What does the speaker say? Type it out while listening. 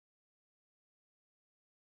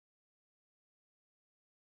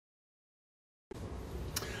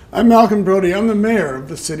I'm Malcolm Brodie. I'm the mayor of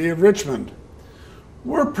the city of Richmond.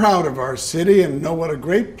 We're proud of our city and know what a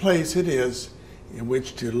great place it is in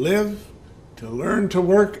which to live, to learn, to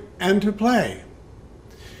work, and to play.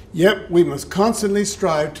 Yet we must constantly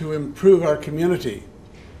strive to improve our community.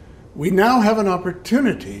 We now have an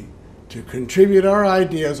opportunity to contribute our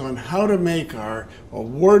ideas on how to make our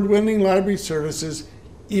award-winning library services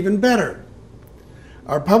even better.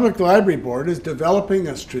 Our Public Library Board is developing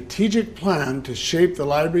a strategic plan to shape the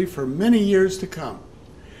library for many years to come.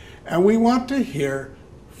 And we want to hear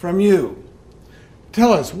from you.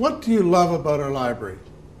 Tell us, what do you love about our library?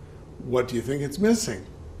 What do you think it's missing?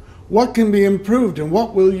 What can be improved, and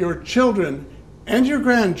what will your children and your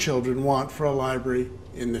grandchildren want for a library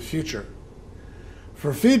in the future?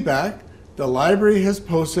 For feedback, the library has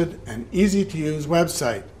posted an easy-to-use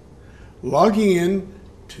website. Logging in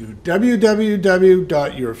to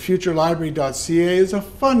www.yourlibrary.ca is a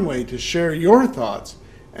fun way to share your thoughts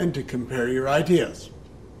and to compare your ideas.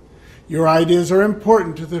 Your ideas are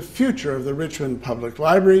important to the future of the Richmond Public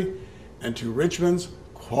Library and to Richmond's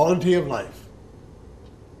quality of life.